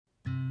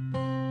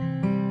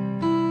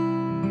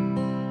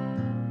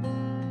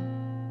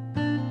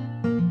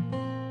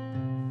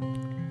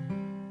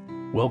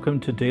Welcome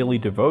to Daily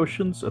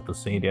Devotions at the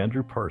St.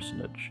 Andrew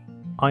Parsonage.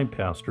 I'm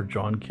Pastor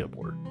John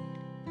Kibler.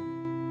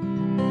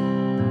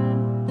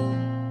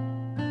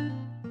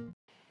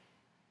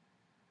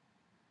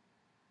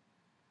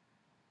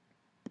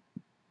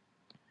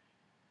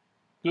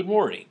 Good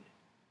morning.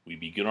 We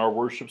begin our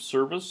worship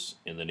service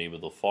in the name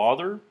of the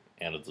Father,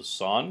 and of the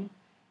Son,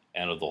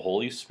 and of the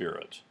Holy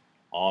Spirit.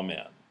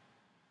 Amen.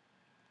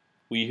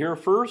 We hear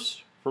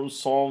first from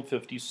Psalm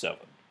 57.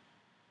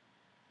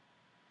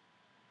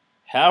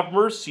 Have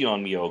mercy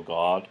on me, O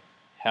God,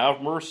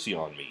 have mercy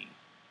on me,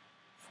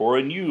 for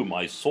in you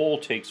my soul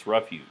takes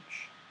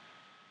refuge.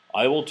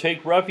 I will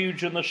take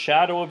refuge in the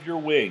shadow of your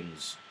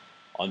wings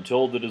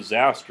until the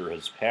disaster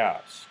has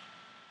passed.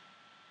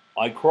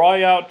 I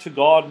cry out to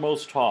God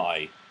Most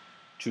High,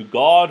 to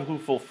God who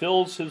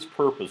fulfills his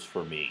purpose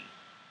for me.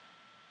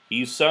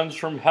 He sends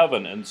from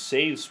heaven and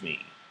saves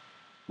me,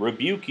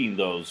 rebuking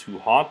those who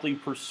hotly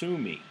pursue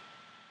me.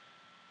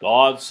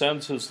 God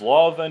sends his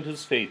love and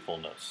his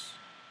faithfulness.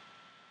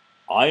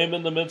 I am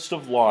in the midst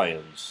of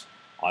lions.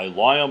 I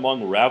lie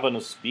among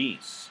ravenous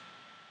beasts,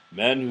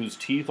 men whose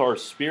teeth are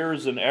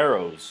spears and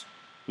arrows,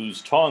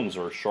 whose tongues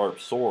are sharp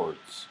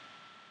swords.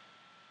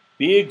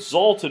 Be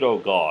exalted, O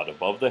God,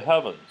 above the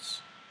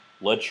heavens.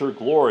 Let your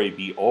glory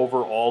be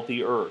over all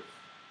the earth.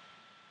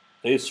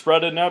 They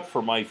spread a net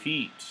for my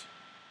feet.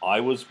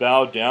 I was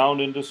bowed down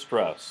in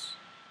distress.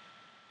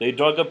 They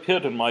dug a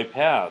pit in my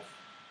path,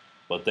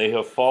 but they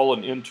have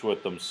fallen into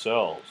it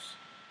themselves.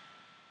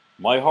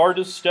 My heart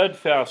is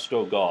steadfast,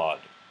 O God.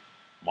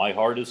 My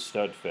heart is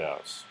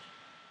steadfast.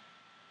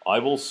 I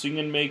will sing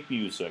and make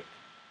music.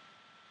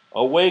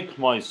 Awake,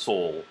 my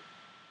soul.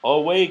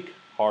 Awake,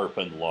 harp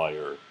and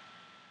lyre.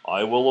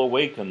 I will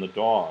awaken the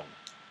dawn.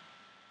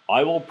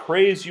 I will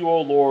praise you,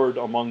 O Lord,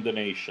 among the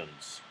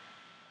nations.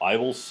 I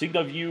will sing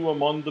of you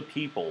among the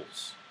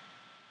peoples.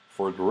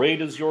 For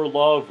great is your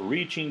love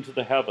reaching to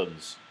the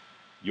heavens.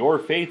 Your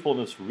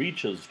faithfulness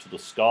reaches to the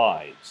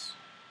skies.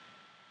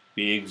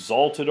 Be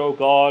exalted, O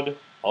God,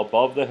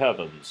 above the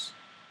heavens.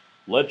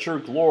 Let your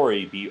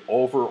glory be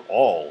over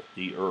all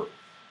the earth.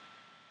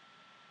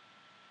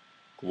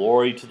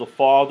 Glory to the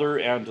Father,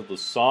 and to the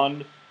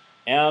Son,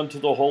 and to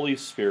the Holy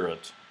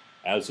Spirit,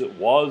 as it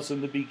was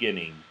in the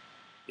beginning,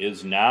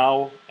 is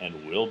now,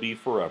 and will be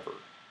forever.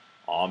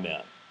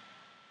 Amen.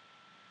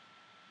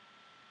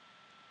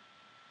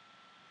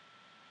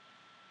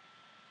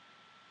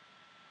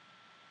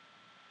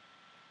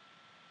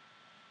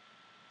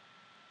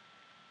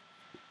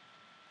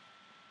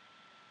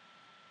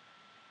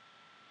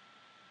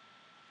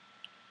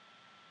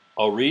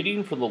 A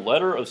reading from the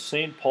letter of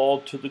St.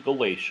 Paul to the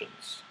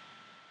Galatians,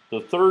 the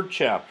 3rd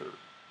chapter,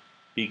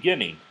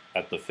 beginning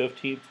at the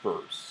 15th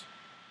verse.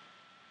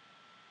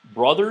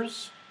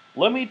 Brothers,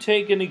 let me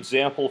take an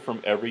example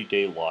from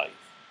everyday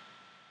life.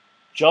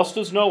 Just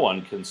as no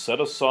one can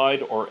set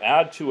aside or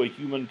add to a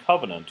human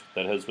covenant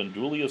that has been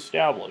duly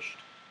established,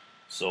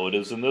 so it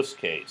is in this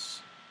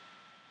case.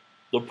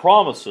 The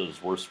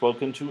promises were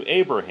spoken to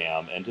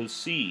Abraham and his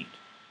seed.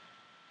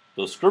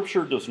 The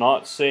scripture does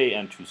not say,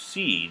 and to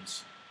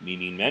seeds,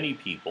 meaning many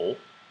people,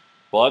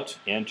 but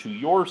and to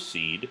your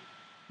seed,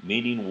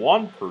 meaning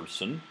one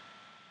person,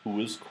 who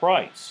is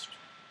Christ.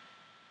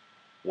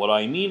 What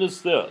I mean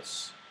is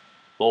this: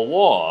 the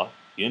law,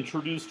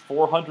 introduced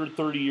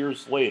 430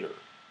 years later,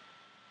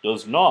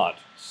 does not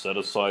set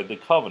aside the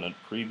covenant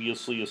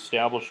previously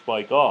established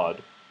by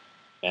God,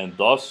 and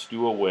thus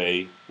do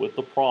away with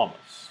the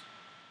promise.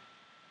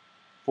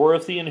 For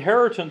if the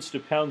inheritance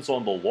depends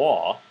on the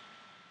law,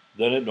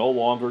 then it no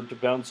longer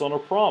depends on a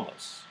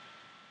promise.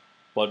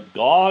 But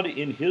God,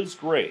 in his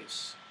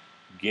grace,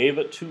 gave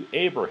it to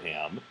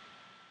Abraham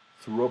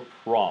through a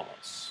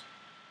promise.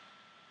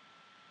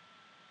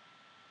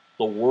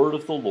 The word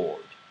of the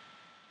Lord.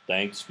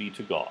 Thanks be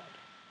to God.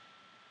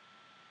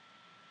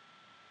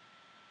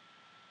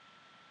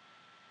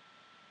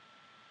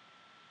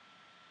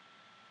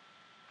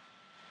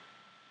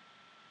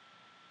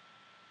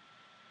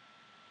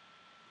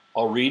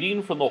 A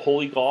reading from the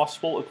Holy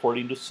Gospel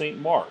according to St.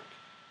 Mark,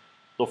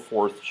 the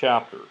 4th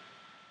chapter,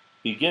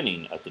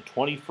 beginning at the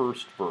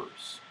 21st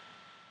verse.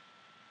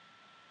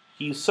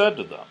 He said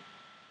to them,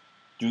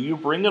 "Do you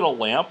bring in a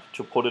lamp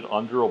to put it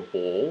under a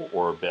bowl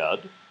or a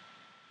bed?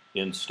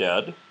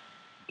 Instead,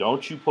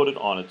 don't you put it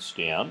on its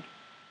stand?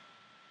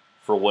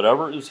 For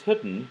whatever is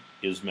hidden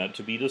is meant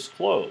to be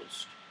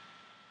disclosed,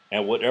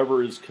 and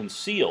whatever is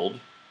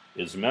concealed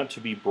is meant to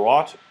be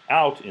brought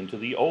out into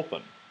the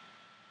open.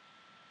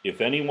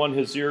 If anyone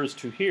has ears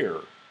to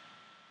hear,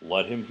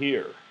 let him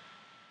hear.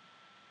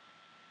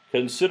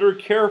 Consider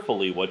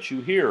carefully what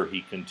you hear,"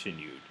 he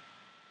continued.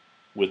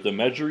 "With the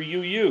measure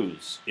you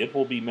use, it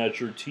will be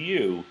measured to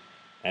you,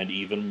 and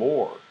even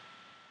more.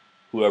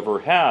 Whoever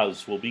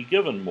has will be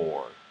given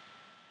more.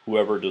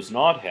 Whoever does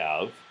not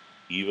have,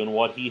 even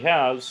what he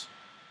has,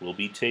 will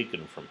be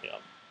taken from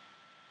him."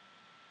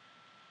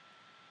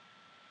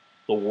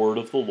 The word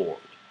of the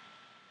Lord.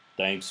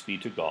 Thanks be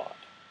to God.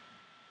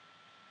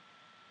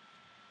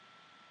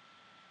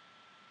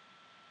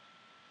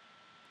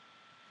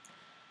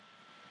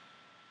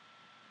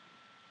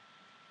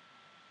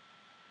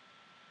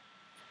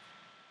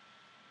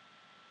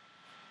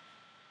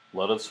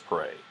 Let us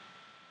pray.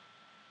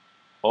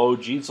 O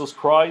Jesus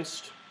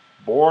Christ,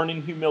 born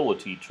in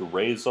humility to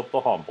raise up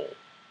the humble,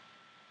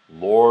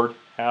 Lord,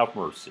 have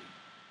mercy.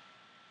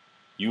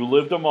 You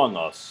lived among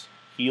us,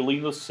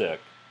 healing the sick,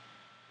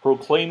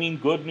 proclaiming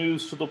good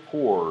news to the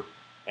poor,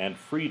 and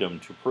freedom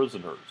to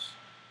prisoners.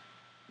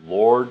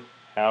 Lord,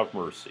 have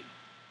mercy.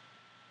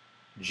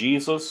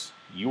 Jesus,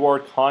 you are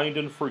kind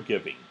and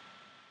forgiving.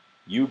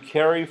 You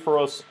carry for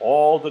us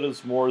all that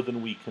is more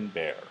than we can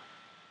bear.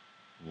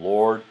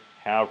 Lord,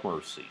 have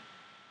mercy.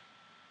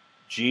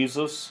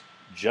 Jesus,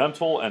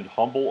 gentle and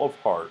humble of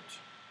heart,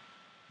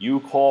 you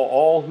call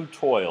all who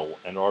toil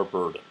and are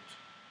burdened.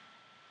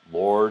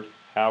 Lord,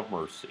 have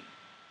mercy.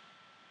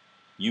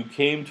 You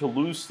came to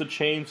loose the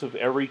chains of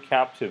every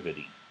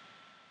captivity,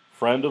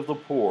 friend of the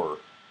poor,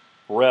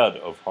 bread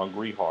of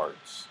hungry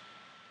hearts.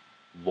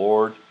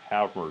 Lord,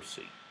 have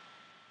mercy.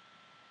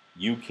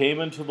 You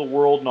came into the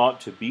world not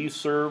to be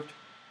served,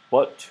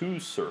 but to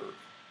serve,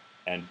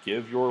 and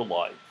give your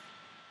life.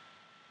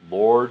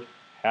 Lord,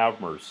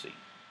 have mercy.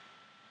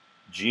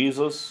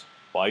 Jesus,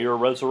 by your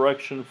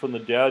resurrection from the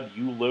dead,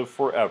 you live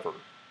forever,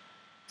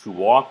 to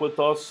walk with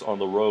us on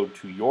the road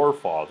to your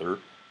Father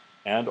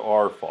and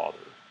our Father.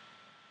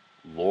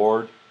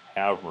 Lord,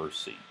 have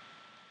mercy.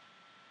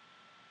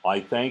 I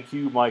thank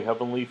you, my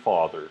heavenly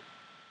Father,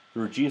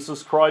 through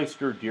Jesus Christ,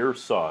 your dear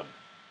Son,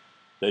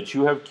 that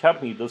you have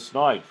kept me this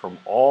night from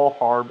all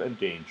harm and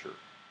danger.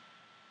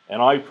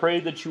 And I pray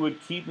that you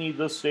would keep me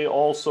this day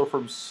also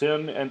from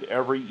sin and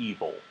every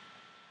evil,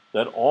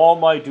 that all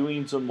my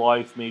doings in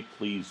life may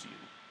please you.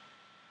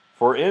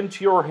 For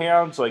into your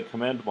hands I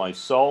commend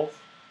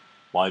myself,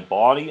 my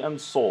body and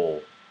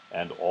soul,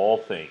 and all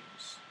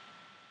things.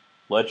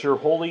 Let your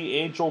holy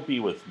angel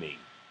be with me,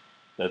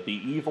 that the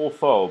evil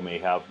foe may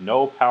have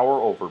no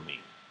power over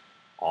me.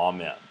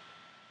 Amen.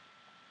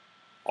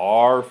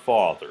 Our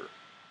Father,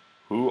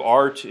 who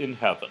art in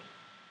heaven,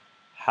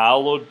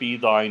 hallowed be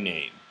thy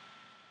name.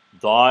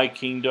 Thy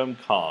kingdom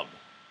come,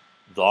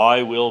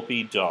 thy will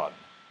be done,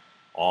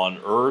 on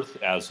earth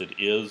as it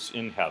is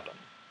in heaven.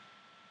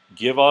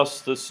 Give us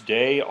this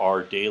day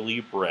our daily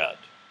bread,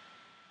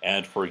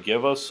 and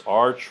forgive us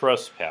our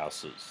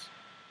trespasses,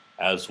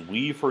 as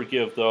we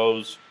forgive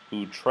those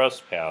who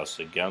trespass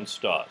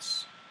against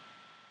us.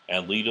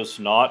 And lead us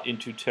not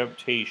into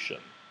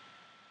temptation,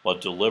 but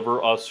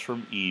deliver us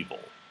from evil.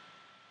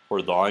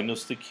 For thine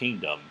is the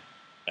kingdom,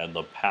 and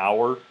the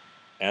power,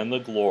 and the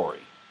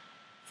glory,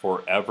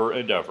 forever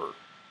and ever.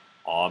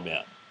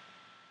 Amen.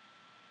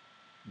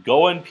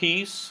 Go in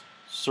peace,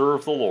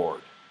 serve the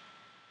Lord.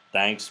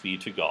 Thanks be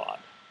to God.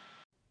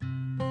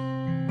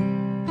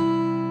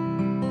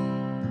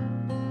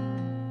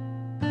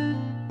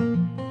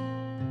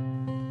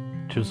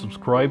 To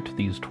subscribe to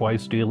these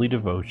twice daily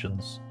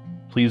devotions,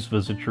 please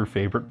visit your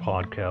favorite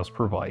podcast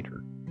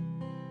provider.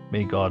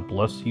 May God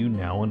bless you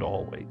now and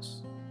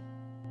always.